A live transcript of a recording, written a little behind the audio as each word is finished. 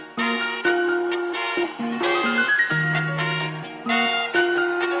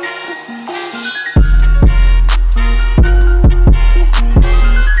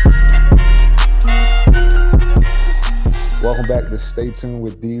is Stay Tuned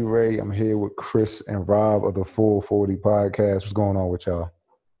with D.Rey. I'm here with Chris and Rob of the Full 40 Podcast. What's going on with y'all?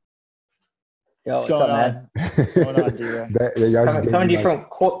 Yo, what's up, man? What's going on, D.Rey? Coming to you from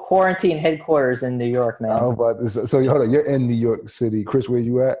quarantine headquarters in New York, man. Oh, but so hold on, you're in New York City. Chris, where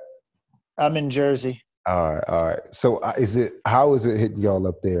you at? I'm in Jersey. All right. So how is it hitting y'all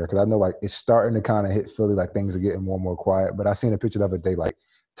up there? Because I know like it's starting to kind of hit Philly, like things are getting more and more quiet. But I seen a picture the other day, like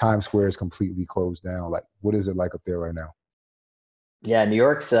Times Square is completely closed down. Like, what is it like up there right now? Yeah, New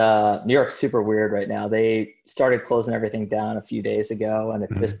York's super weird right now. They started closing everything down a few days ago, and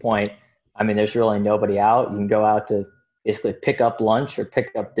at this point, I mean, there's really nobody out. You can go out to basically pick up lunch or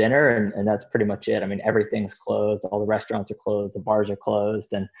pick up dinner, and that's pretty much it. I mean, everything's closed. All the restaurants are closed. The bars are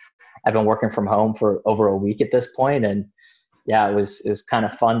closed, and I've been working from home for over a week at this point, and yeah, it was kind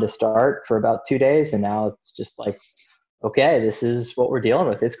of fun to start for about 2 days, and now it's just like, okay, this is what we're dealing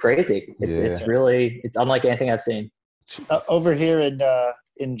with. It's crazy. It's unlike anything I've seen. Over here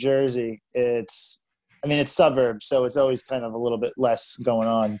in Jersey, it's suburbs, so it's always kind of a little bit less going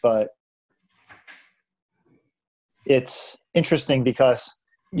on, but it's interesting because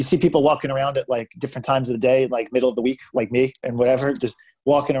you see people walking around at like different times of the day, like middle of the week, like me and whatever, just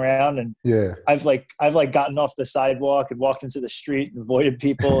walking around. And yeah, I've gotten off the sidewalk and walked into the street and avoided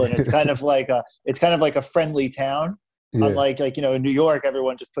people. And it's kind of like a friendly town. Yeah. Unlike in New York,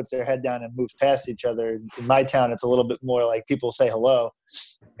 everyone just puts their head down and moves past each other. In my town, it's a little bit more like people say hello,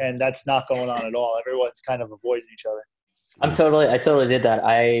 and that's not going on at all. Everyone's kind of avoiding each other. I totally did that.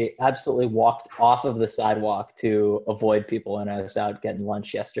 I absolutely walked off of the sidewalk to avoid people when I was out getting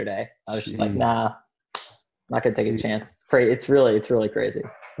lunch yesterday. I was just like, nah, I'm not gonna take a chance. It's crazy. It's really crazy.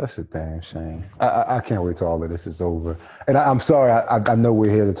 That's a damn shame. I can't wait till all of this is over. And I'm sorry. I know we're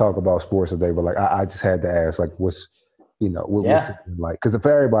here to talk about sports today, but like I just had to ask, like, what's it like? Because if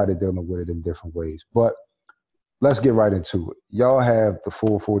everybody dealing with it in different ways, but let's get right into it. Y'all have the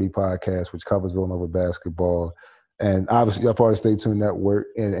Full 40 Podcast, which covers Villanova basketball. And obviously, y'all part of Stay Tuned Network,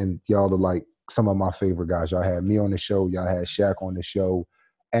 and y'all are like some of my favorite guys. Y'all had me on the show. Y'all had Shaq on the show.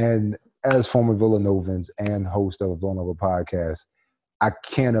 And as former Villanovans and host of a Villanova podcast, I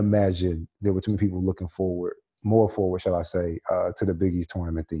can't imagine there were too many people looking more forward, shall I say, to the Big East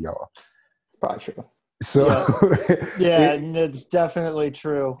Tournament than y'all. Probably true. So yeah, it's definitely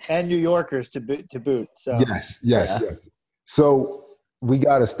true. And New Yorkers to boot. So yes. So we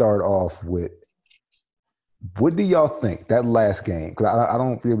got to start off with, what do y'all think that last game? Because I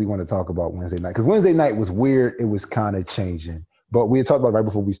don't really want to talk about Wednesday night, because Wednesday night was weird. It was kind of changing. But we had talked about it right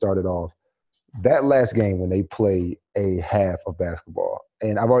before we started off. That last game when they played a half of basketball,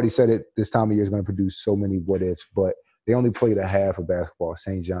 and I've already said it, this time of year is going to produce so many what-ifs, but they only played a half of basketball,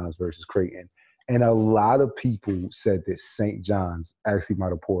 St. John's versus Creighton. And a lot of people said that St. John's actually might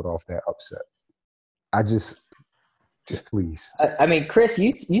have pulled off that upset. Just please. I mean, Chris,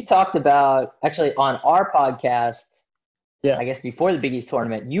 you talked about, actually on our podcast, I guess before the Big East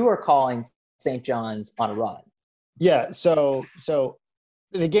Tournament, you were calling St. John's on a run. Yeah, so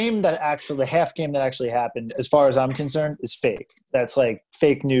the half game that actually happened, as far as I'm concerned, is fake. That's like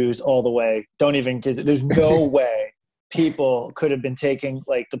fake news all the way. There's no way people could have been taking,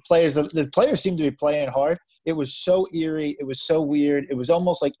 like, the players seemed to be playing hard. It was so eerie. It was so weird. It was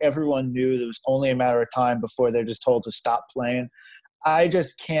almost like everyone knew that it was only a matter of time before they're just told to stop playing. I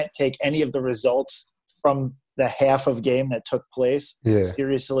just can't take any of the results from the half of game that took place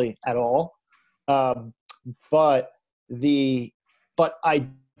seriously at all. But I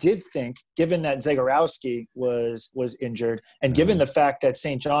did think, given that Zegarowski was injured, and given the fact that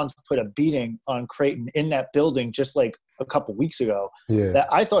St. John's put a beating on Creighton in that building just like a couple weeks ago, that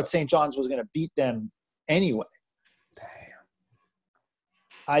I thought St. John's was going to beat them anyway. Damn.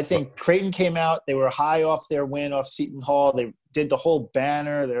 I think Creighton came out. They were high off their win off Seton Hall. They did the whole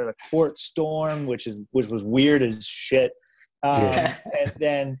banner. They're the court storm, which was weird as shit. And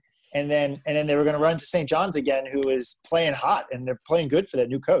then they were going to run to St. John's again, who is playing hot, and they're playing good for that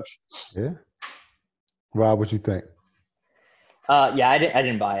new coach. Yeah. Rob, what you think? I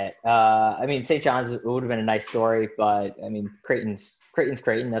didn't buy it. I mean, St. John's, it would have been a nice story, but I mean, Creighton's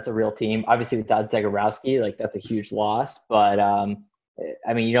Creighton. That's a real team. Obviously, without Zegarowski, like, that's a huge loss. But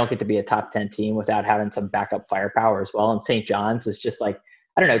I mean, you don't get to be a top 10 team without having some backup firepower as well. And St. John's was just like,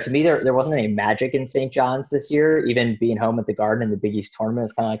 I don't know. To me, there wasn't any magic in St. John's this year. Even being home at the Garden in the Big East Tournament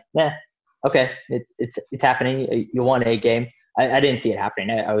is kind of like, okay, it's happening. You won a game. I didn't see it happening.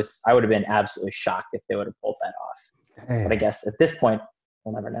 I would have been absolutely shocked if they would have pulled that off. Damn. But I guess at this point,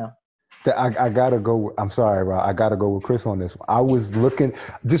 we'll never know. I gotta go. I'm sorry, Rob. I gotta go with Chris on this one. I was looking,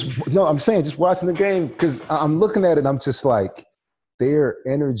 just watching the game, because I'm looking at it. I'm just like, their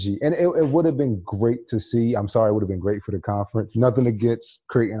energy, and it would have been great to see. I'm sorry, it would have been great for the conference. Nothing against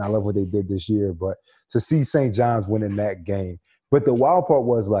Creighton. I love what they did this year, but to see St. John's winning that game. But the wild part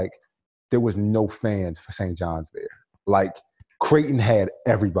was, like, there was no fans for St. John's there. Like, Creighton had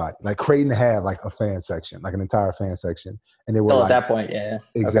everybody. Like, Creighton had, like, a fan section, like an entire fan section. And they were, Still like, at that point, yeah.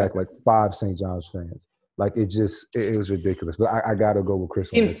 Exactly, like 5 St. John's fans. Like, it was ridiculous. But I got to go with Chris.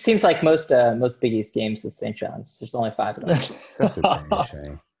 Seems like most Big East games with St. John's. There's only 5 of them. That's a damn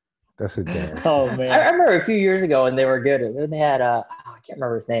shame. That's a damn shame. Oh, man. I remember a few years ago when they were good. And then they had, I can't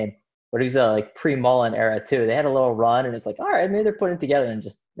remember his name, but he was like pre-Mullen era too. They had a little run, and it's like, all right, maybe they're putting it together, and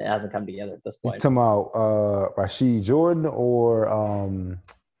just it hasn't come together at this point. You talking about Rashid Jordan or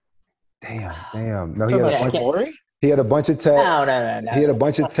damn. No, he had a bunch of tats. No. He had a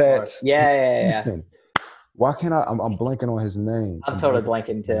bunch of tats. Yeah. Why can't I'm blanking on his name. I'm totally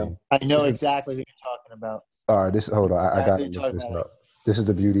blanking too. I know exactly who you're talking about. All right, hold on. I got to look this up. This is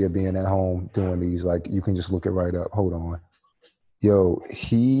the beauty of being at home doing these. Like, you can just look it right up. Hold on. Yo,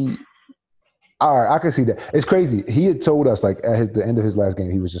 all right, I can see that. It's crazy. He had told us, like, at the end of his last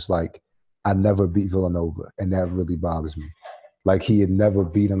game, he was just like, I never beat Villanova, and that really bothers me. Like, he had never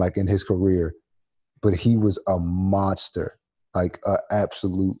beaten, like, in his career, but he was a monster, like, an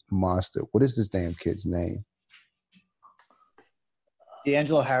absolute monster. What is this damn kid's name?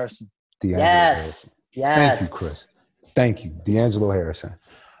 D'Angelo Harrison. Yes. Thank you, Chris. Thank you, D'Angelo Harrison.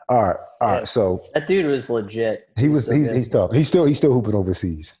 All right. So that dude was legit. He's tough. He's still hooping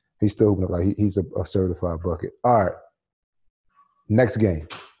overseas. He's still hooping, like, he's a certified bucket. All right. Next game.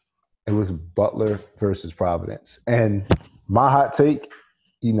 It was Butler versus Providence. And my hot take,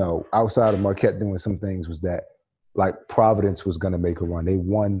 outside of Marquette doing some things, was that, like, Providence was going to make a run. They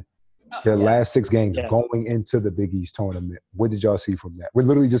won their last 6 games going into the Big East tournament. What did y'all see from that? We're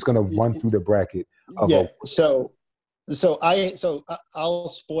literally just going to run through the bracket. So I'll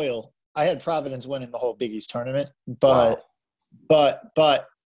spoil. I had Providence winning the whole Big East tournament, but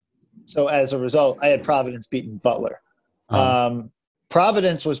so as a result, I had Providence beating Butler.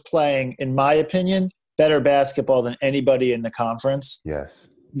 Providence was playing, in my opinion, better basketball than anybody in the conference. Yes.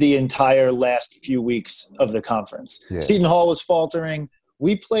 The entire last few weeks of the conference. Yeah. Seton Hall was faltering.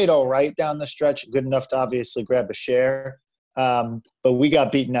 We played all right down the stretch, good enough to obviously grab a share. But we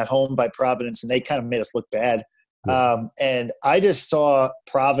got beaten at home by Providence, and they kind of made us look bad. Yeah. And I just saw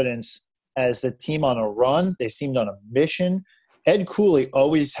Providence as the team on a run. They seemed on a mission. Ed Cooley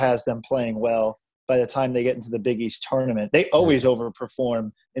always has them playing well by the time they get into the Big East tournament. They always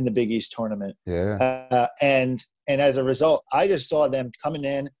overperform in the Big East tournament. Yeah. And as a result, I just saw them coming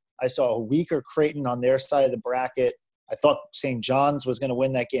in. I saw a weaker Creighton on their side of the bracket. I thought St. John's was going to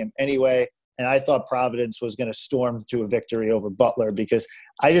win that game anyway. And I thought Providence was going to storm to a victory over Butler because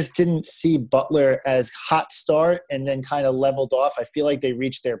I just didn't see Butler as hot start and then kind of leveled off. I feel like they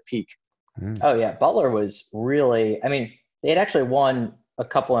reached their peak. Oh, yeah. Butler was really – I mean, they had actually won a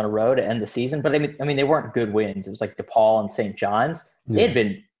couple in a row to end the season. But, I mean, they weren't good wins. It was like DePaul and St. John's. They had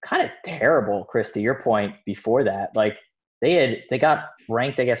been kind of terrible, Chris, to your point before that. Like, they got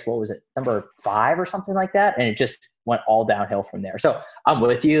ranked, I guess, what was it, number 5 or something like that? And it just went all downhill from there. So I'm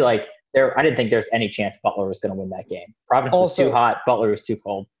with you. Like, I didn't think there's any chance Butler was going to win that game. Providence was too hot. Butler was too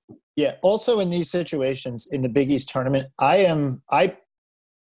cold. Yeah. Also, in these situations in the Big East tournament, I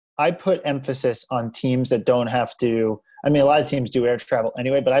put emphasis on teams that don't have to. I mean, a lot of teams do air travel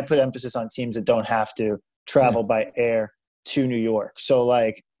anyway, but I put emphasis on teams that don't have to travel by air to New York. So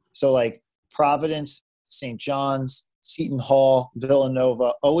like Providence, St. John's, Seton Hall,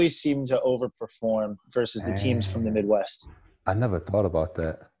 Villanova always seem to overperform versus the teams from the Midwest. I never thought about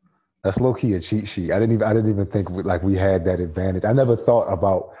that. That's low-key a cheat sheet. I didn't even think we had that advantage. I never thought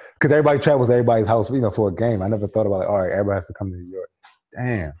about – because everybody travels to everybody's house, for a game. I never thought about, all right, everybody has to come to New York.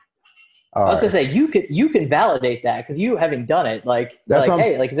 Damn. I was gonna say you can validate that because you having done it. Like, that's like,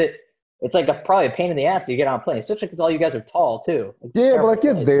 hey, like, it's like probably a pain in the ass to get on a plane, especially because all you guys are tall too. Like, yeah, but like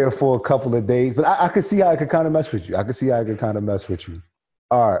you're there for a couple of days. But I could see how I could kind of mess with you.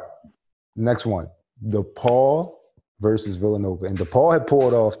 All right, next one: DePaul versus Villanova, and DePaul had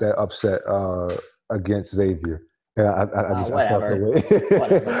pulled off that upset against Xavier. And I just I felt the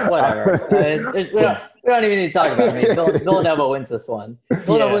way. We don't even need to talk about it. Villanova wins this one.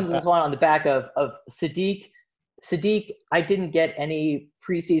 Villanova wins this one on the back of Sadiq. Sadiq, I didn't get any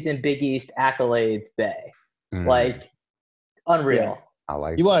preseason Big East accolades, Bay. Like, unreal. Yeah. I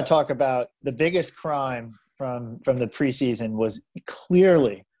like. You want to talk about the biggest crime from the preseason was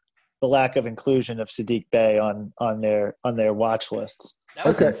clearly the lack of inclusion of Sadiq Bey on their watch lists. That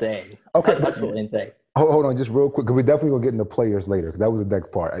was insane. Okay, that was absolutely insane. Hold on, just real quick, because we're definitely going to get into players later, because that was the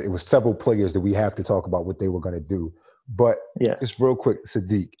next part. It was several players that we have to talk about what they were going to do. But just real quick,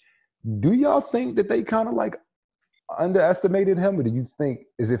 Sadiq, do y'all think that they kind of like underestimated him, or do you think,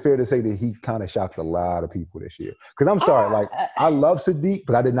 is it fair to say that he kind of shocked a lot of people this year? Because I'm sorry, like, I love Sadiq,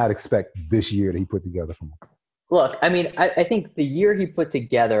 but I did not expect this year that he put together from him. Look, I mean, I think the year he put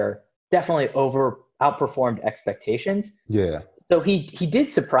together definitely outperformed expectations. Yeah. So he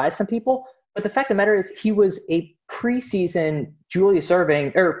did surprise some people. But the fact of the matter is, he was a preseason Julius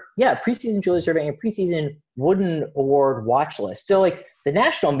Erving and preseason Wooden Award watch list. So, like, the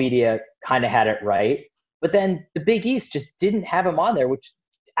national media kind of had it right, but then the Big East just didn't have him on there, which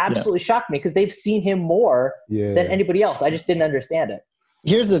absolutely shocked me because they've seen him more than anybody else. I just didn't understand it.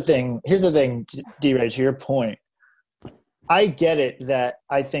 Here's the thing, D-Ray, to your point. I get it that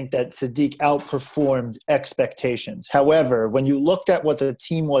I think that Sadiq outperformed expectations. However, when you looked at what the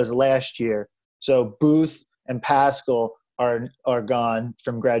team was last year, so Booth and Pascal are gone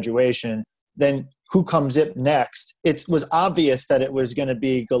from graduation, then who comes up next? It was obvious that it was going to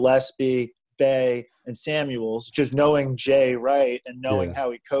be Gillespie, Bay, and Samuels, just knowing Jay Wright and knowing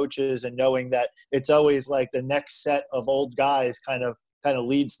how he coaches and knowing that it's always like the next set of old guys kind of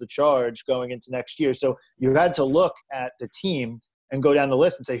leads the charge going into next year. So you had to look at the team and go down the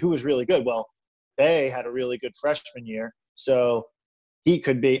list and say, who was really good? Well, Bay had a really good freshman year. So he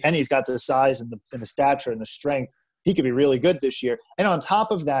could be, and he's got the size and the stature and the strength. He could be really good this year. And on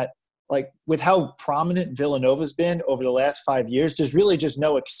top of that, like with how prominent Villanova's been over the last 5 years, there's really just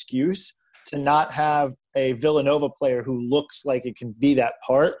no excuse to not have a Villanova player who looks like it can be that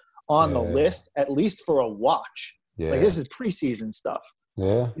part on the list, at least for a watch. Yeah. Like, this is preseason stuff.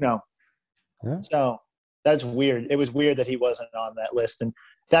 Yeah. You know? Yeah. So that's weird. It was weird that he wasn't on that list. And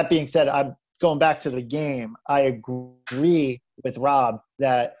that being said, I'm going back to the game. I agree with Rob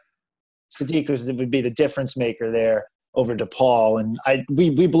that Sadiq would be the difference maker there over DePaul. And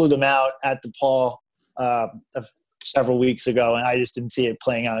we blew them out at DePaul several weeks ago, and I just didn't see it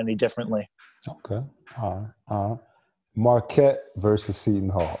playing out any differently. Okay. All right. Marquette versus Seton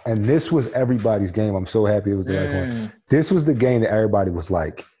Hall. And this was everybody's game. I'm so happy it was the last one. This was the game that everybody was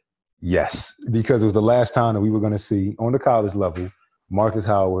like, yes, because it was the last time that we were going to see on the college level Marcus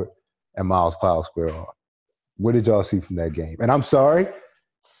Howard and Miles Powell. What did y'all see from that game? And I'm sorry,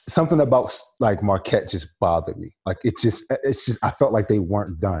 something about like Marquette just bothered me. Like it's just I felt like they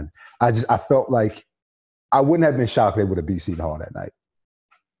weren't done. I felt like I wouldn't have been shocked they would have beat Seton Hall that night.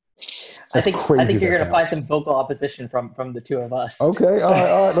 I think you're going to find some vocal opposition from the two of us. Okay, all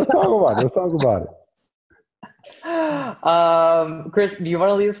right. Let's talk about it. Chris, do you want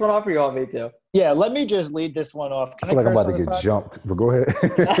to lead this one off, or you want me to? Yeah, let me just lead this one off. I feel like I'm about to get jumped, but go ahead.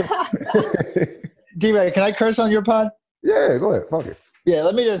 D-Ray, can I curse on your pod? Yeah, go ahead. Fuck it. Yeah,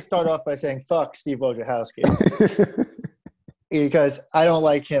 let me just start off by saying fuck Steve Wojciechowski because I don't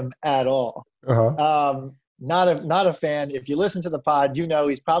like him at all. Uh-huh. Not a fan. If you listen to the pod, you know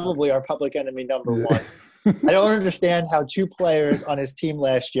he's probably our public enemy number one. I don't understand how two players on his team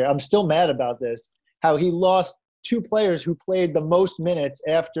last year, I'm still mad about this, how he lost two players who played the most minutes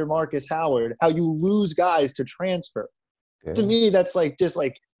after Marcus Howard, how you lose guys to transfer. Yeah. To me, that's like just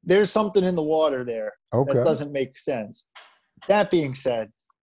like there's something in the water there that doesn't make sense. That being said,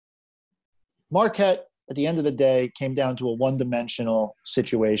 Marquette, at the end of the day, came down to a one-dimensional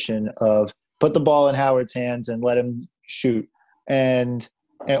situation of put the ball in Howard's hands and let him shoot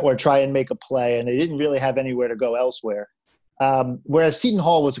or try and make a play, and they didn't really have anywhere to go elsewhere. Whereas Seton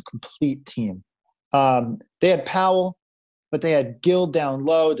Hall was a complete team. They had Powell, but they had Gill down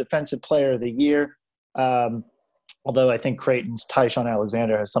low, Defensive Player of the Year. Although I think Creighton's Tyshawn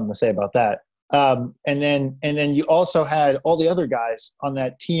Alexander has something to say about that. And then you also had all the other guys on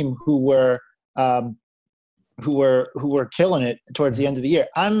that team who were killing it towards the end of the year.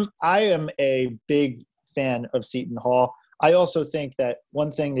 I am a big fan of Seton Hall. I also think that one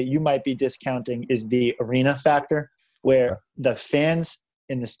thing that you might be discounting is the arena factor, where the fans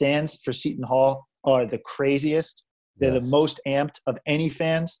in the stands for Seton Hall are the craziest. They're the most amped of any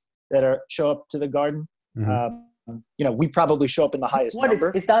fans that show up to the Garden. Mm-hmm. We probably show up in the highest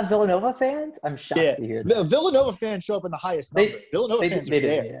number. Is that Villanova fans? I'm shocked to hear that. Villanova fans show up in the highest number. Villanova fans are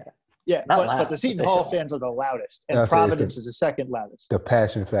there. Yeah, but the Seton Hall fans are the loudest, and Providence is the second loudest. The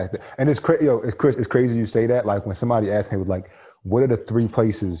passion factor, and it's crazy. It's crazy you say that. Like when somebody asked me, it was like, "What are the three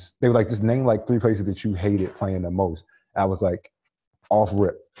places?" They were like, "Just name like three places that you hated playing the most." I was like, off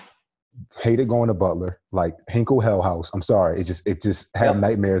rip, hated going to Butler, like Hinkle Hell House. I'm sorry, it just had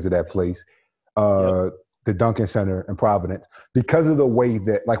nightmares of that place. the Duncan Center in Providence because of the way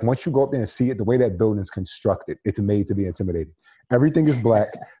that, like, once you go up there and see it, the way that building's constructed, it's made to be intimidating. Everything is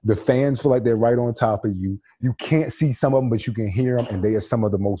black. The fans feel like they're right on top of you. You can't see some of them, but you can hear them, and they are some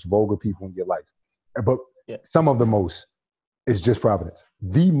of the most vulgar people in your life. But some of the most is just Providence.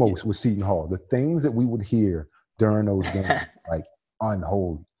 The most was Seton Hall. The things that we would hear during those games, like,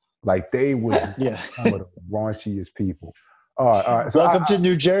 unholy. Like, they was some of the raunchiest people. All right. So welcome to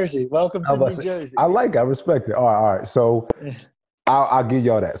New Jersey. Welcome to New Jersey. I respect it. All right. So I'll give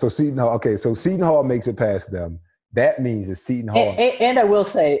y'all that. So Seton Hall. Okay. So Seton Hall makes it past them. That means that Seton Hall. And I will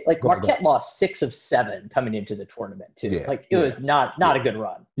say, like, Marquette lost 6 of 7 coming into the tournament too. Yeah, like it was not a good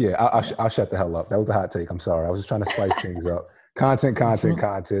run. Yeah, I'll shut the hell up. That was a hot take. I'm sorry. I was just trying to spice things up. Content.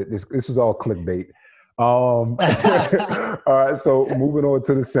 This was all clickbait. All right, so moving on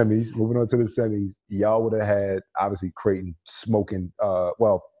to the semis. Y'all would have had, obviously, Creighton smoking.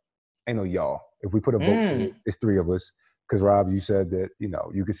 Well, ain't no y'all. If we put a vote to it, it's 3 of us. Because, Rob, you said that,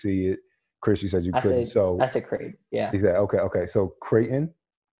 you could see it. Chris, you said you couldn't. I said Creighton, yeah. He said, okay. So Creighton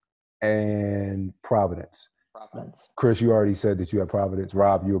and Providence. Chris, you already said that you have Providence.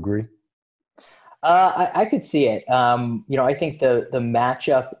 Rob, you agree? I could see it. I think the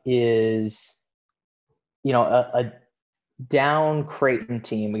matchup is, a down Creighton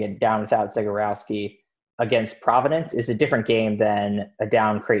team, again, down without Zegarowski, against Providence is a different game than a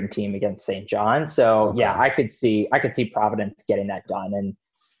down Creighton team against St. John. So yeah, I could see Providence getting that done and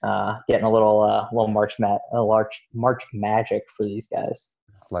getting a little March magic for these guys.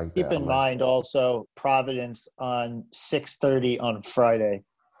 Like keep in mind also, Providence on 6:30 on Friday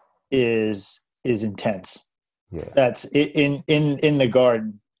is intense. Yeah, that's in the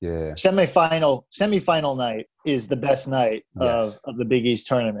Garden. Yeah. Semifinal night is the best night of the Big East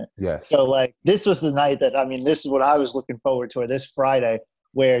tournament. Yes. So, like, this was the night that, this is what I was looking forward to, this Friday,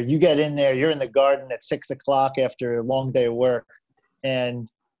 where you get in there, you're in the Garden at 6 o'clock after a long day of work, and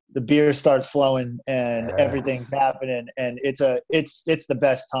the beers start flowing and everything's happening, and it's the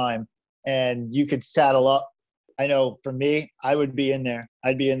best time. And you could saddle up. I know for me, I would be in there.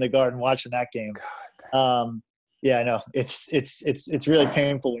 I'd be in the Garden watching that game. Yeah, I know. It's really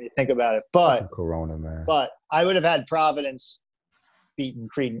painful when you think about it. But Corona, man. But I would have had Providence beaten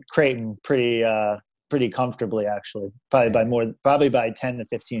Creighton pretty comfortably, actually. Probably by 10 to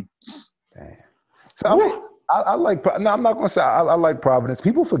 15. Damn. So I like. No, I'm not gonna say I like Providence.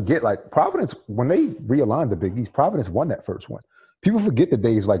 People forget, like, Providence, when they realigned the Big East, Providence won that first one. People forget the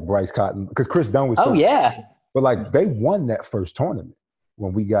days like Bryce Cotton, because Chris Dunn was. Oh yeah. But, like, they won that first tournament.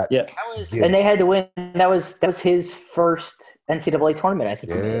 When we got and they had to win. That was his first NCAA tournament, I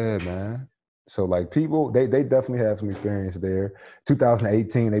think. Yeah, man. So, like, people, they definitely have some experience there.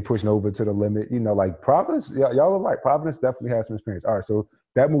 2018, they pushing over to the limit. Like, Providence, y'all are right. Providence definitely has some experience. All right, so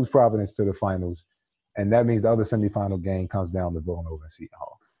that moves Providence to the finals, and that means the other semifinal game comes down to Villanova and Seton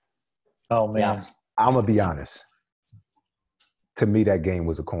Hall. Oh man, yeah. I'm gonna be honest. To me, that game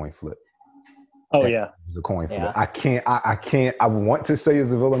was a coin flip. Oh yeah, it was a coin flip. Yeah. I can't. I want to say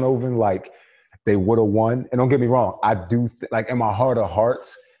as a Villanovan, like, they would have won. And don't get me wrong, I do like, in my heart of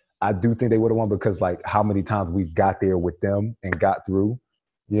hearts, I do think they would have won, because, like, how many times we've got there with them and got through.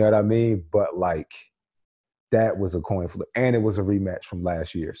 You know what I mean? But, like, that was a coin flip, and it was a rematch from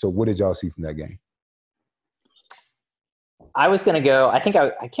last year. So what did y'all see from that game? I was going to go, I can't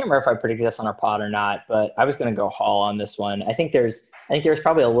remember if I predicted this on our pod or not, but I was going to go Hall on this one. I think there's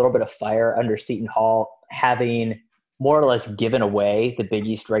probably a little bit of fire under Seton Hall having more or less given away the Big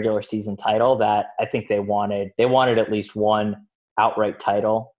East regular season title that I think they wanted. They wanted at least one outright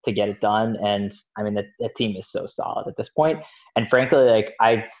title to get it done. And the team is so solid at this point. And frankly, like,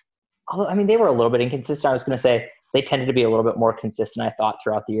 they were a little bit inconsistent. I was going to say they tended to be a little bit more consistent, I thought,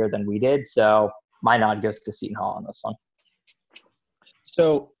 throughout the year than we did. So my nod goes to Seton Hall on this one.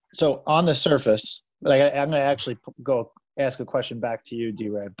 So on the surface, like, I'm going to actually go ask a question back to you,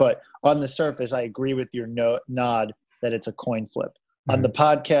 D.Rey. But on the surface, I agree with your nod that it's a coin flip. Mm-hmm. On the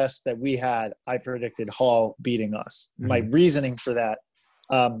podcast that we had, I predicted Hall beating us. Mm-hmm. My reasoning for that,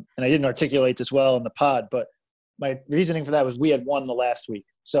 and I didn't articulate this well in the pod, but my reasoning for that was we had won the last week.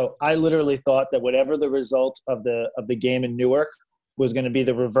 So I literally thought that whatever the result of the game in Newark was going to be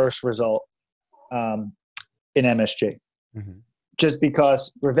the reverse result in MSG. Mm-hmm. Just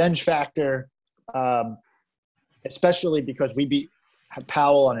because revenge factor, especially because we beat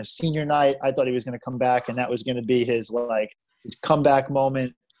Powell on his senior night. I thought he was going to come back, and that was going to be his comeback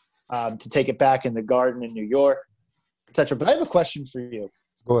moment to take it back in the Garden in New York, etc. But I have a question for you.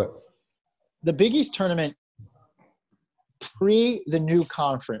 Go ahead. The Big East tournament pre the new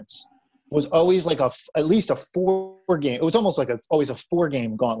conference was always like at least a 4-game. It was almost like always a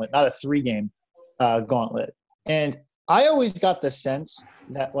 4-game gauntlet, not a 3-game. gauntlet. And I always got the sense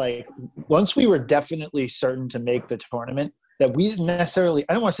that, like, once we were definitely certain to make the tournament, that we didn't necessarily –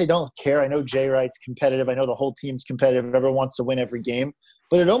 I don't want to say don't care. I know D.Rey's competitive. I know the whole team's competitive. Everyone wants to win every game.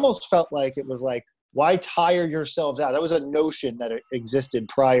 But it almost felt like it was like, why tire yourselves out? That was a notion that existed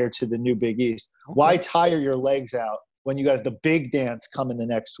prior to the new Big East. Okay. Why tire your legs out when you got the big dance coming the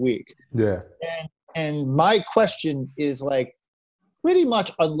next week? Yeah. And my question is, like, pretty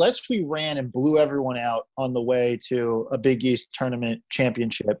much unless we ran and blew everyone out on the way to a Big East tournament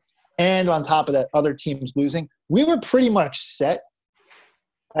championship, and on top of that, other teams losing, we were pretty much set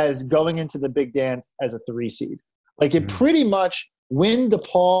as going into the big dance as a 3 seed. Like, it pretty much win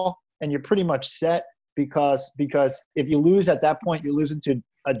DePaul and you're pretty much set because if you lose at that point, you're losing to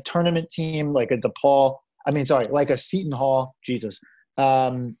a tournament team like a DePaul. Like a Seton Hall,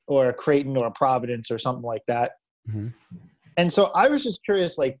 or a Creighton or a Providence or something like that. Mm-hmm. And so I was just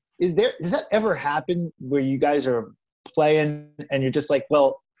curious, like, does that ever happen where you guys are playing and you're just like,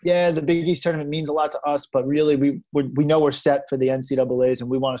 well, yeah, the Big East tournament means a lot to us, but really we know we're set for the NCAAs and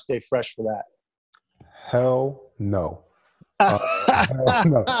we want to stay fresh for that? Hell no. No. I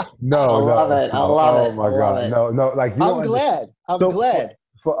love it. Oh my God. No. Like, I'm glad.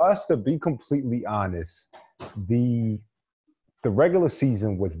 For us to be completely honest, the regular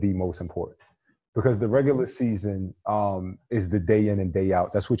season was the most important, because the regular season is the day in and day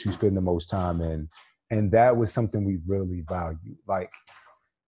out. That's what you spend the most time in, and that was something we really valued. Like,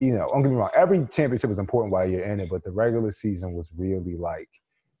 don't get me wrong, every championship is important while you're in it, but the regular season was really like,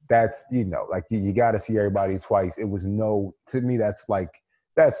 that's, like, you got to see everybody twice. It was to me, that's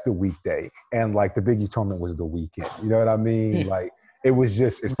the weekday. And like the Big East tournament was the weekend. You know what I mean? Like, it was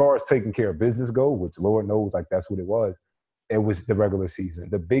just, as far as taking care of business go, which Lord knows, like, that's what it was the regular season.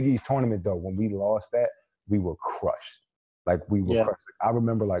 The Big East tournament, though, when we lost that, we were crushed. Like, we were crushed. I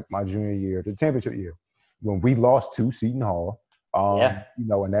remember, like, my junior year, the championship year, when we lost to Seton Hall, in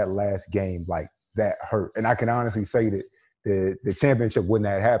that last game, like, that hurt. And I can honestly say that the championship wouldn't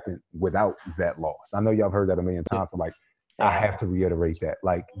have happened without that loss. I know y'all have heard that a million times, but, like, I have to reiterate that.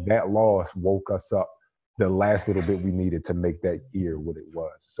 Like, that loss woke us up the last little bit we needed to make that year what it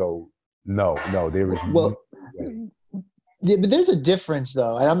was. So, no, there is no way. Yeah, but there's a difference,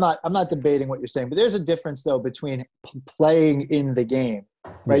 though, and I'm not debating what you're saying, but there's a difference, though, between playing in the game,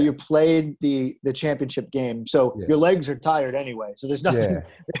 right? Yeah. You played the championship game, so your legs are tired anyway. So there's nothing.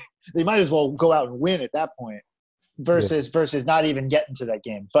 Yeah. They might as well go out and win at that point, versus not even getting to that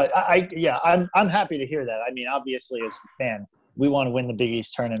game. But I'm happy to hear that. I mean, obviously, as a fan, we want to win the Big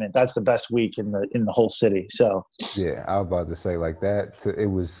East tournament. That's the best week in the whole city. So yeah, I was about to say, like, that. It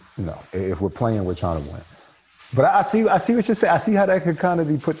was if we're playing, we're trying to win. But I see what you're saying. I see how that could kind of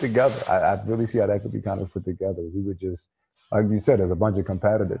be put together. I really see how that could be kind of put together. We would just, like you said, as a bunch of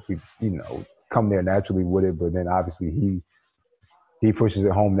competitors, we, come there naturally with it. But then obviously he pushes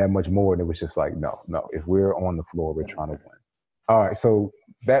it home that much more. And it was just like, no. If we're on the floor, we're trying to win. All right. So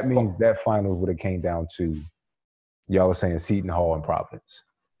that means that finals would have came down to, y'all were saying Seton Hall and Providence.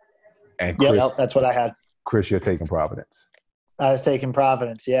 And Chris, that's what I had. Chris, you're taking Providence. I was taking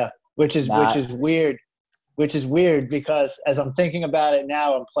Providence, yeah. Which is weird. Which is weird because as I'm thinking about it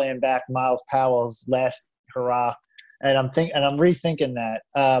now, I'm playing back Miles Powell's last hurrah, and I'm rethinking that.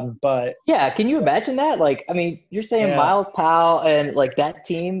 But yeah, can you imagine that? Like, I mean, you're saying Miles Powell and like that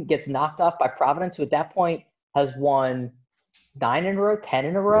team gets knocked off by Providence, who at that point has won 9 in a row, 10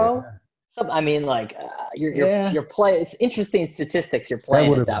 in a row. Yeah. So I mean, like, you're playing. It's interesting statistics you're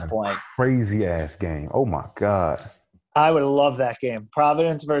playing at that point. Crazy ass game. Oh my God. I would have loved that game.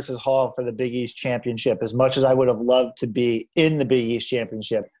 Providence versus Hall for the Big East Championship. As much as I would have loved to be in the Big East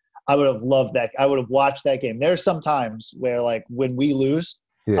Championship, I would have loved that. I would have watched that game. There's some times where, like, when we lose,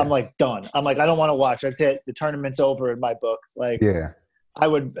 I'm like, done. I'm like, I don't want to watch. That's it. The tournament's over in my book. Like, I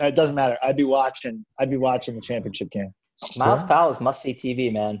would. It doesn't matter. I'd be watching the championship game. Miles Powell is must-see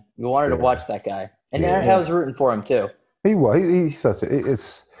TV, man. We wanted to watch that guy, and I was rooting for him too. He was. He's such a.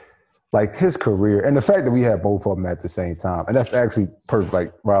 It's. Like, his career, and the fact that we had both of them at the same time, and that's actually perfect.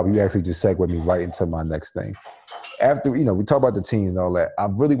 Like, Rob, you actually just segued me right into my next thing. After, we talk about the teams and all that, I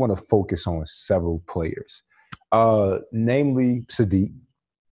really want to focus on several players, namely Sadiq,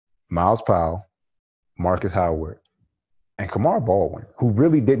 Miles Powell, Marcus Howard, and Kamar Baldwin, who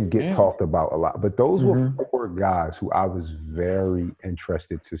really didn't get talked about a lot. But those were 4 guys who I was very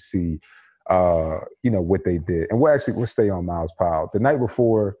interested to see, what they did. And we'll stay on Miles Powell. The night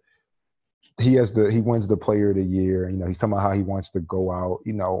before, he wins the player of the year. He's talking about how he wants to go out,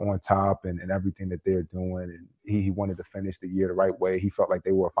 on top and everything that they're doing. And he wanted to finish the year the right way. He felt like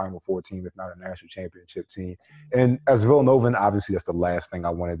they were a Final Four team, if not a national championship team. And as Villanovan, obviously that's the last thing I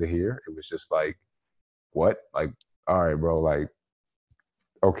wanted to hear. It was just like, what? Like, all right, bro, like,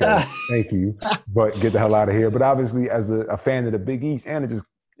 okay, thank you, but get the hell out of here. But obviously, as a fan of the Big East and just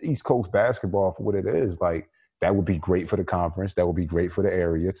East Coast basketball for what it is, like, that would be great for the conference. That would be great for the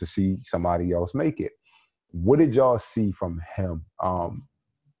area to see somebody else make it. What did y'all see from him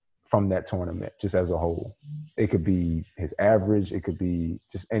from that tournament, just as a whole? It could be his average. It could be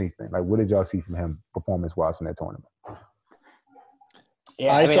just anything. Like, what did y'all see from him performance-wise in that tournament?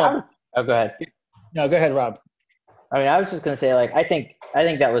 Yeah, oh, go ahead. No, go ahead, Rob. I mean, I was just gonna say, like, I think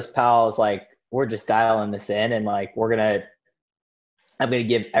that was Powell's, like, we're just dialing this in, and like I'm gonna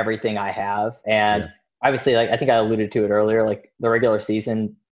give everything I have, and obviously, like, I think I alluded to it earlier, like, the regular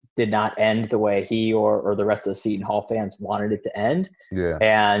season did not end the way he or the rest of the Seton Hall fans wanted it to end. Yeah.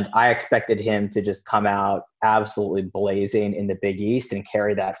 And I expected him to just come out absolutely blazing in the Big East and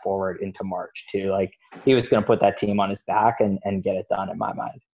carry that forward into March too. Like, he was going to put that team on his back and get it done in my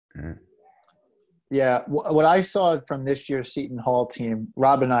mind. Mm. Yeah. What I saw from this year's Seton Hall team,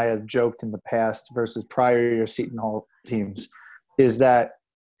 Rob and I have joked in the past versus prior year Seton Hall teams, is that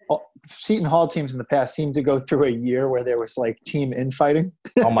Seton Hall teams in the past seemed to go through a year where there was like team infighting.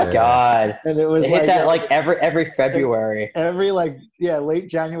 Oh my God. And it was they hit that like every February. Every late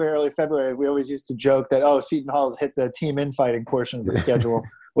January, early February, we always used to joke that, Seton Hall's hit the team infighting portion of the schedule,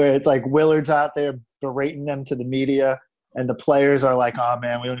 where it's like Willard's out there berating them to the media and the players are like, oh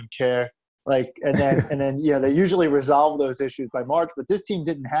man, we don't even care. Like, and then they usually resolve those issues by March, but this team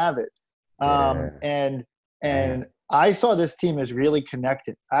didn't have it. And I saw this team as really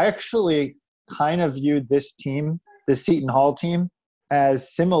connected. I actually kind of viewed this team, the Seton Hall team,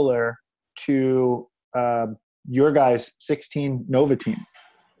 as similar to your guys' 16 Nova team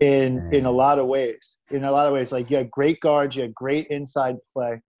in a lot of ways. Like, you had great guards, you had great inside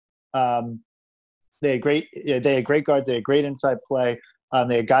play. They had great guards, they had great inside play.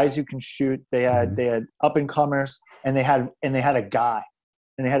 They had guys who can shoot. They had up and comers, and they had a guy,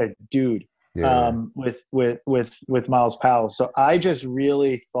 and they had a dude. With Miles Powell. So I just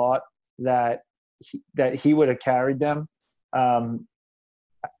really thought that he would have carried them. Could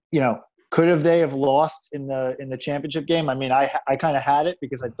have they have lost in the championship game? I mean, I kind of had it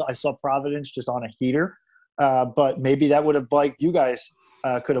because I saw Providence just on a heater. But maybe that would have, like you guys,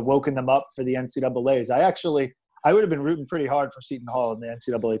 could have woken them up for the NCAAs. I would have been rooting pretty hard for Seton Hall in the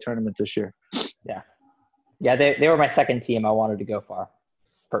NCAA tournament this year. Yeah, they were my second team I wanted to go for.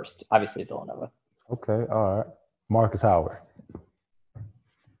 First, obviously, Villanova. Okay, all right. Marcus Howard.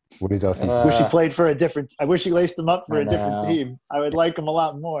 What did y'all see? I wish he played for I wish he laced him up for a different team. I would like him a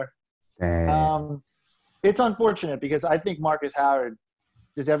lot more. Damn. It's unfortunate because I think Marcus Howard,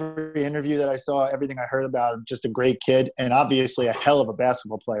 just every interview that I saw, everything I heard about him, just a great kid and obviously a hell of a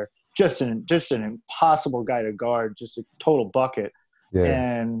basketball player. Just an impossible guy to guard, just a total bucket.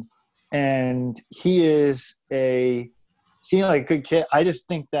 Yeah. And he seemed like a good kid. I just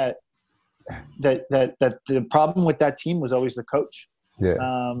think that the problem with that team was always the coach.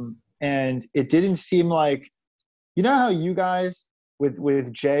 Yeah. And it didn't seem like, you know how you guys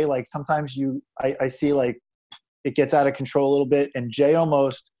with Jay, like sometimes I see like it gets out of control a little bit, and Jay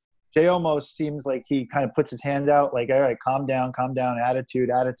almost seems like he kind of puts his hand out, like, all right, calm down, attitude.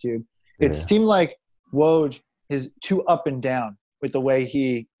 Yeah. It seemed like Woj is too up and down with the way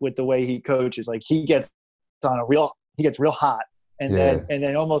he coaches. Like, he gets real hot, and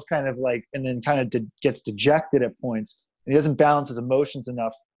then almost kind of like, and then kind of gets dejected at points, and he doesn't balance his emotions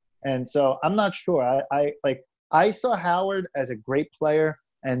enough. And so I'm not sure. I saw Howard as a great player,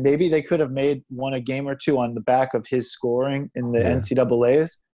 and maybe they could have won a game or two on the back of his scoring in the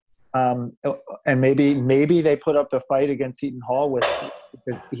NCAAs. And maybe they put up a fight against Seton Hall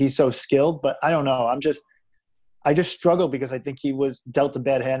because he's so skilled, but I don't know. I just struggle because I think he was dealt a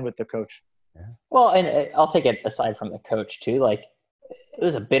bad hand with the coach. Well, and I'll take it aside from the coach too. Like, it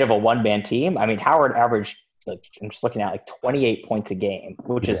was a bit of a one-man team. I mean, Howard averaged, like, I'm just looking at, like, 28 points a game,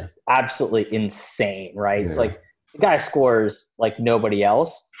 which is absolutely insane, right? It's like the guy scores like nobody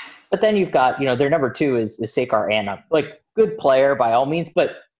else. But then you've got, their number two is Sekar Anna, like, good player by all means,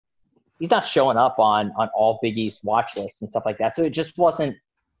 but he's not showing up on all Big East watch lists and stuff like that. So it just wasn't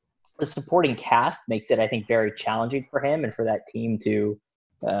 – the supporting cast makes it, I think, very challenging for him and for that team to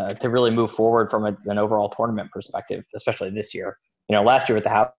really move forward from an overall tournament perspective, especially this year. Last year with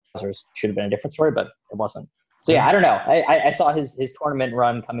the Hausers should have been a different story, but it wasn't. So, I don't know. I saw his tournament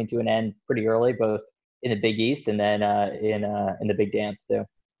run coming to an end pretty early, both in the Big East and then in the Big Dance too.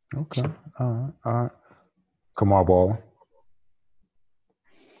 Okay. All right. Come on, ball.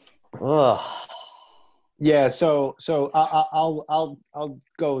 Ugh. Yeah, so I'll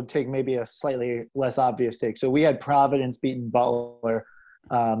go take maybe a slightly less obvious take. So we had Providence beating Butler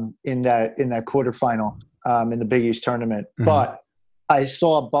in that quarterfinal in the Big East tournament. Mm-hmm. But I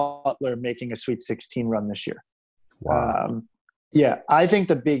saw Butler making a Sweet 16 run this year. Wow. Yeah, I think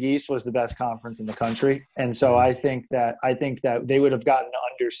the Big East was the best conference in the country, and so I think that they would have gotten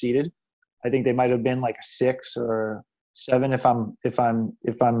underseeded. I think they might have been like a 6 or 7 if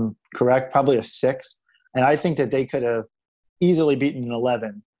I'm correct, probably a 6. And I think that they could have easily beaten an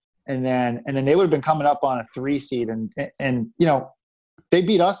 11, and then they would have been coming up on a 3 seed, and you know, they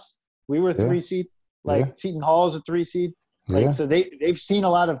beat us. We were a 3 seed. Like Seton Hall is a 3 seed. Like so they've seen a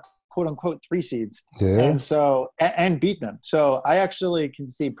lot of quote unquote 3 seeds, and so and beat them. So I actually can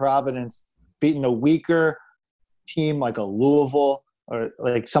see Providence beating a weaker team like a Louisville or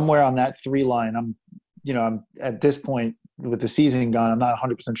like somewhere on that 3 line. I'm at this point with the season gone, I'm not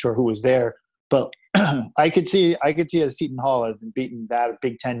 100% sure who was there, but I could see a Seton Hall have beaten that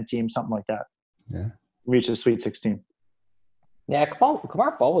Big Ten team, something like that. Yeah, reach the Sweet 16. Yeah,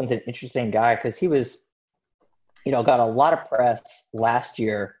 Kamar Baldwin's an interesting guy because he was, got a lot of press last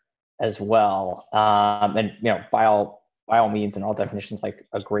year as well, and by all means and all definitions, like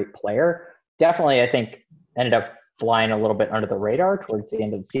a great player. Definitely, I think ended up flying a little bit under the radar towards the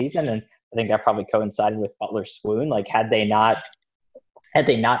end of the season, and I think that probably coincided with Butler's swoon. Like, had they not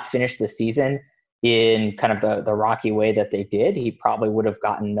finished the season in kind of the rocky way that they did, he probably would have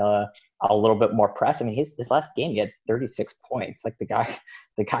gotten a little bit more press. I mean, his last game, he had 36 points. Like, the guy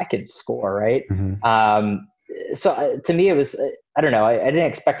could score, right? Mm-hmm. So to me, it was, I don't know. I didn't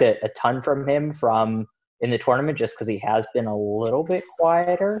expect a ton from him in the tournament just because he has been a little bit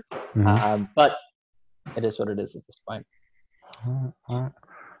quieter. Mm-hmm. But it is what it is at this point. All right.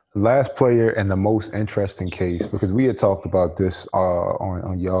 Last player and the most interesting case, because we had talked about this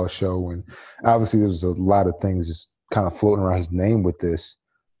on y'all's show, and obviously there was a lot of things just kind of floating around his name with this.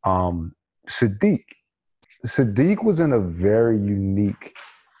 Sadiq was in a very unique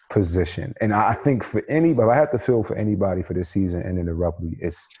position, and I think for anybody, I have to feel for anybody for this season ending abruptly,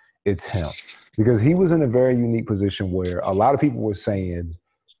 it's him, because he was in a very unique position where a lot of people were saying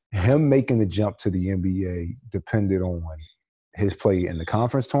him making the jump to the NBA depended on his play in the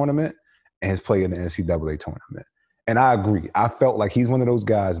conference tournament and his play in the NCAA tournament. And I agree. I felt like he's one of those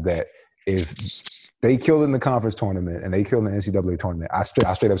guys that if they killed in the conference tournament and they killed in the NCAA tournament, I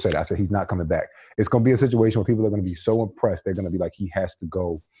straight up said, he's not coming back. It's going to be a situation where people are going to be so impressed, they're going to be like, he has to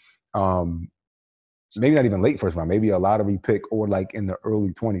go. Maybe not even late first round, maybe a lottery pick or like in the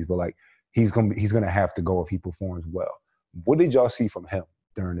early 20s, but like he's going to have to go if he performs well. What did y'all see from him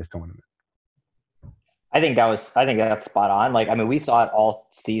during this tournament? I think that's spot on. Like, I mean, we saw it all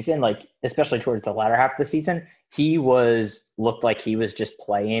season, like, especially towards the latter half of the season. He looked like he was just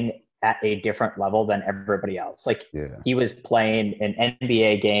playing at a different level than everybody else. Like, he was playing an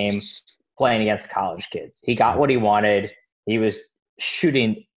NBA game, playing against college kids. He got what he wanted. He was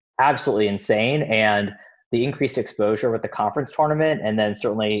shooting absolutely insane. And the increased exposure with the conference tournament, and then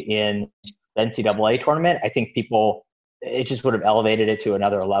certainly in the NCAA tournament, I think it just would have elevated it to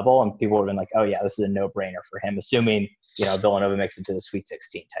another level, and people would have been like, oh yeah, this is a no-brainer for him, assuming, Villanova makes it to the Sweet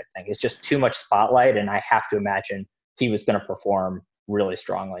 16 type thing. It's just too much spotlight, and I have to imagine he was going to perform really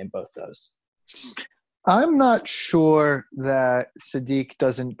strongly in both those. I'm not sure that Sadiq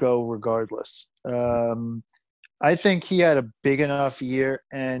doesn't go regardless. I think he had a big enough year,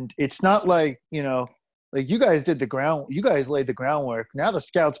 and it's not like, like you guys laid the groundwork. Now the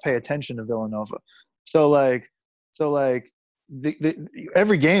scouts pay attention to Villanova. So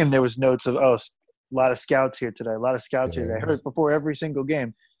every game there was notes of, a lot of scouts here today. A lot of scouts here today. I heard it before every single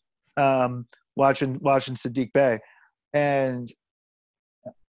game, watching Sadiq Bey. And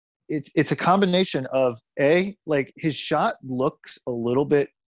it's a combination of like his shot looks a little bit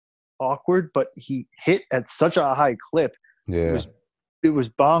awkward, but he hit at such a high clip. Yeah. It was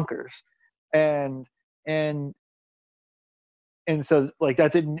bonkers. And so, like,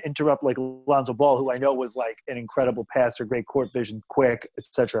 that didn't interrupt, like, Lonzo Ball, who I know was, like, an incredible passer, great court vision, quick,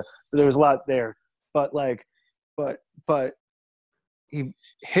 etc. So there was a lot there. But he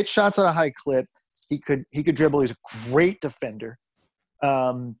hit shots at a high clip. He could dribble. He's a great defender.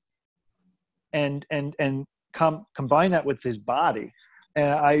 And combine that with his body. And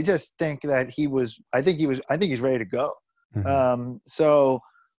I just think that I think he's ready to go. Mm-hmm. So,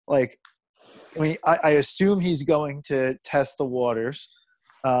 like, I mean, I assume he's going to test the waters,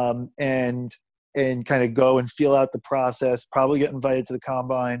 and kind of go and feel out the process. Probably get invited to the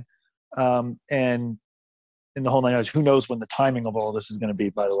combine, and in the whole 9 yards. Who knows when the timing of all this is going to be?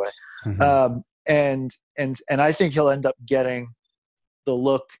 By the way, Mm-hmm. And I think he'll end up getting the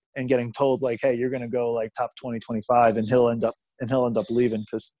look and getting told, like, hey, you're going to go like top 20, 25, and he'll end up leaving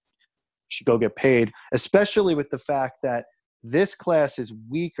because he should go get paid. Especially with the fact that this class is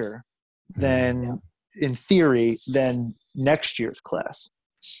weaker than, in theory, than next year's class.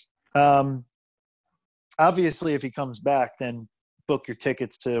 Obviously, if he comes back, then book your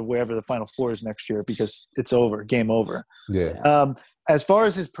tickets to wherever the Final Four is next year because it's over, game over. Yeah. As far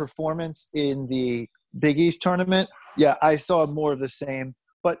as his performance in the Big East tournament, yeah, I saw more of the same.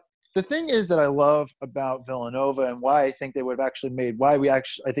 But the thing is that I love about Villanova and why I think they would have actually made – I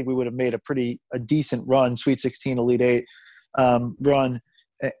think we would have made a decent run, Sweet 16, Elite 8 run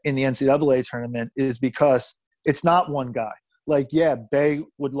in the NCAA tournament is because it's not one guy. Like, yeah, Bay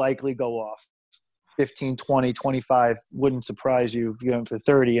would likely go off 15, 20, 25. Wouldn't surprise you if you went for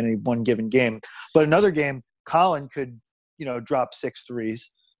 30 in any one given game. But another game, Colin could, drop 6 threes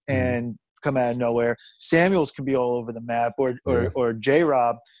and come out of nowhere. Samuels can be all over the map, or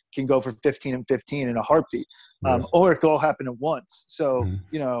J-Rob can go for 15 and 15 in a heartbeat. Or it could all happen at once. So,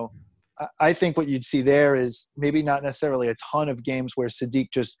 I think what you'd see there is maybe not necessarily a ton of games where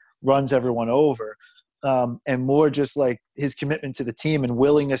Sadiq just runs everyone over, and more just like his commitment to the team and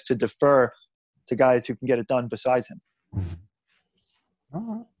willingness to defer to guys who can get it done besides him.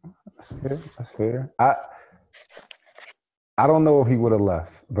 All right. That's fair. I don't know if he would have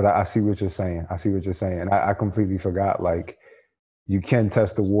left, but I see what you're saying. And I completely forgot, like, you can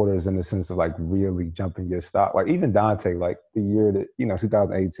test the waters in the sense of, like, really jumping your stock. Like, even Dante, like, the year that,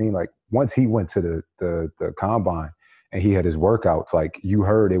 2018, like, once he went to the combine and he had his workouts, like, you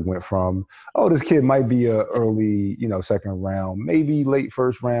heard it went from, oh, this kid might be a early, second round, maybe late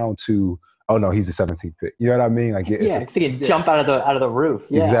first round to, oh, no, he's the 17th pick. You know what I mean? Like, it's he can jump out of the roof.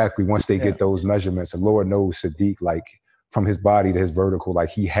 Yeah. Exactly. Once they get those measurements, and Lord knows Sadiq, like, from his body to his vertical, like,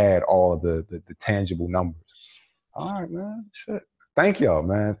 he had all of the tangible numbers. All right, man. Shit. Thank y'all,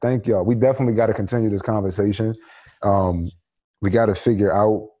 man. Thank y'all. We definitely got to continue this conversation. We got to figure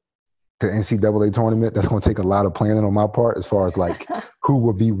out the NCAA tournament. That's going to take a lot of planning on my part as far as, like, who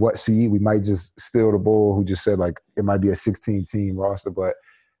will be what seed. We might just steal the bull who just said, like, it might be a 16-team roster. But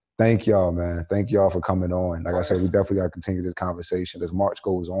thank y'all, man. Thank y'all for coming on. Like I said, we definitely got to continue this conversation as March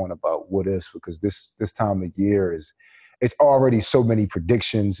goes on about what is, because this time of year it's already so many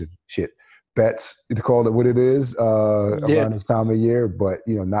predictions and shit. Bets, to call it what it is, around this time of year, but,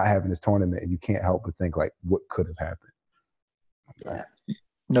 not having this tournament, and you can't help but think, like, what could have happened. Yeah.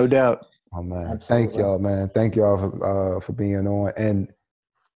 No doubt. Oh, man. Absolutely. Thank y'all, man. Thank y'all for being on. And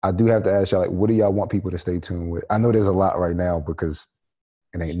I do have to ask y'all, like, what do y'all want people to stay tuned with? I know there's a lot right now because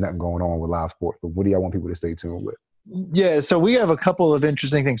it ain't nothing going on with live sports, but what do y'all want people to stay tuned with? Yeah, so we have a couple of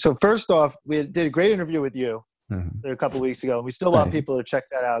interesting things. So first off, we did a great interview with you a couple of weeks ago. And we still want people to check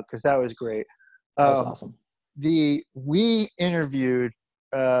that out because that was great. That was awesome. We interviewed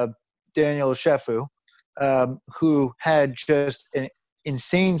Daniel Shefu, who had just an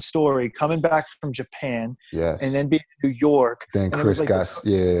insane story coming back from Japan, and then being in New York. Then Chris got sick.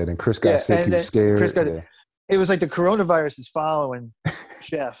 He was scared. It was like the coronavirus is following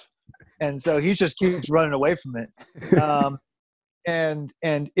Chef, and so he just keeps running away from it. And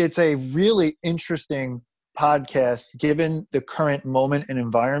it's a really interesting podcast given the current moment and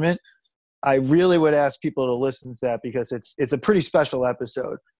environment. I really would ask people to listen to that because it's a pretty special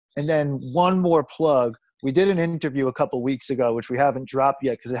episode. And then one more plug. We did an interview a couple weeks ago, which we haven't dropped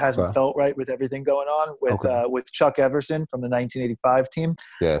yet because it hasn't felt right with everything going on with Chuck Everson from the 1985 team.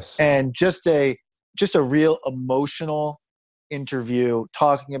 Yes. And just a real emotional interview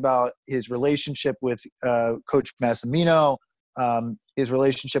talking about his relationship with Coach Massimino, his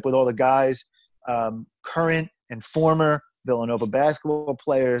relationship with all the guys, current and former Villanova basketball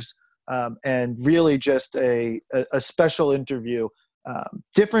players, and really just a special interview,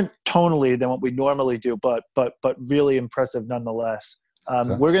 different tonally than what we normally do, but really impressive nonetheless.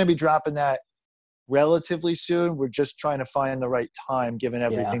 We're going to be dropping that relatively soon. We're just trying to find the right time given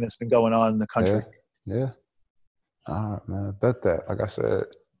everything that's been going on in the country. Yeah. All right, man. Bet that. Like I said,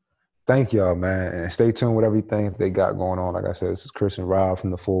 thank y'all, man. And stay tuned with everything they got going on. Like I said, this is Chris and Rob from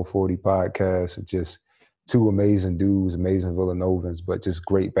the 440 podcast. It's just two amazing dudes, amazing Villanovans, but just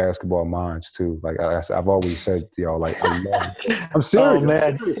great basketball minds too. Like I've always said to y'all, like, I love it. I'm serious. Oh,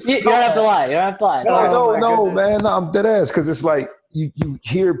 man. You don't have to lie. No, man. No, I'm dead ass. Because it's like you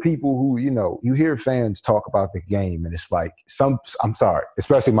hear people who, you hear fans talk about the game, and it's like I'm sorry,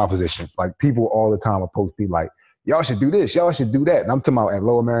 especially my position. Like, people all the time are supposed to be like, y'all should do this, y'all should do that. And I'm talking about at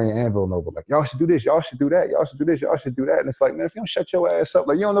Lower Merion and Villanova. Like, y'all should do this, y'all should do that, y'all should do this, y'all should do that. And it's like, man, if you don't shut your ass up,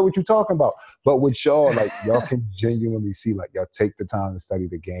 like, you don't know what you're talking about. But with y'all, like, y'all can genuinely see, like, y'all take the time to study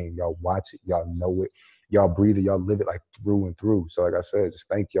the game. Y'all watch it. Y'all know it. Y'all breathe it. Y'all live it, like, through and through. So, like I said, just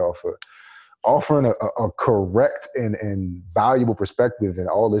thank y'all for offering a correct and valuable perspective in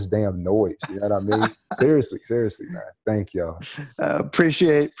all this damn noise. You know what I mean? Seriously, man. Thank y'all.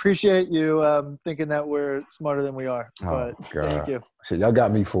 Appreciate you thinking that we're smarter than we are. But thank you. Shit, y'all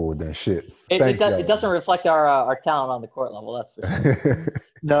got me fooled then. Shit. It doesn't reflect our talent on the court level. That's for sure.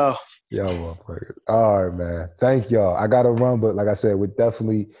 No. Y'all motherfuckers. All right, man. Thank y'all. I got to run, but like I said, we're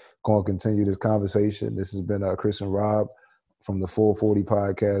definitely going to continue this conversation. This has been Chris and Rob from the 440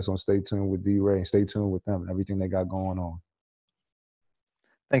 podcast on Stay Tuned with D.Rey. And stay tuned with them and everything they got going on.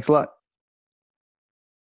 Thanks a lot.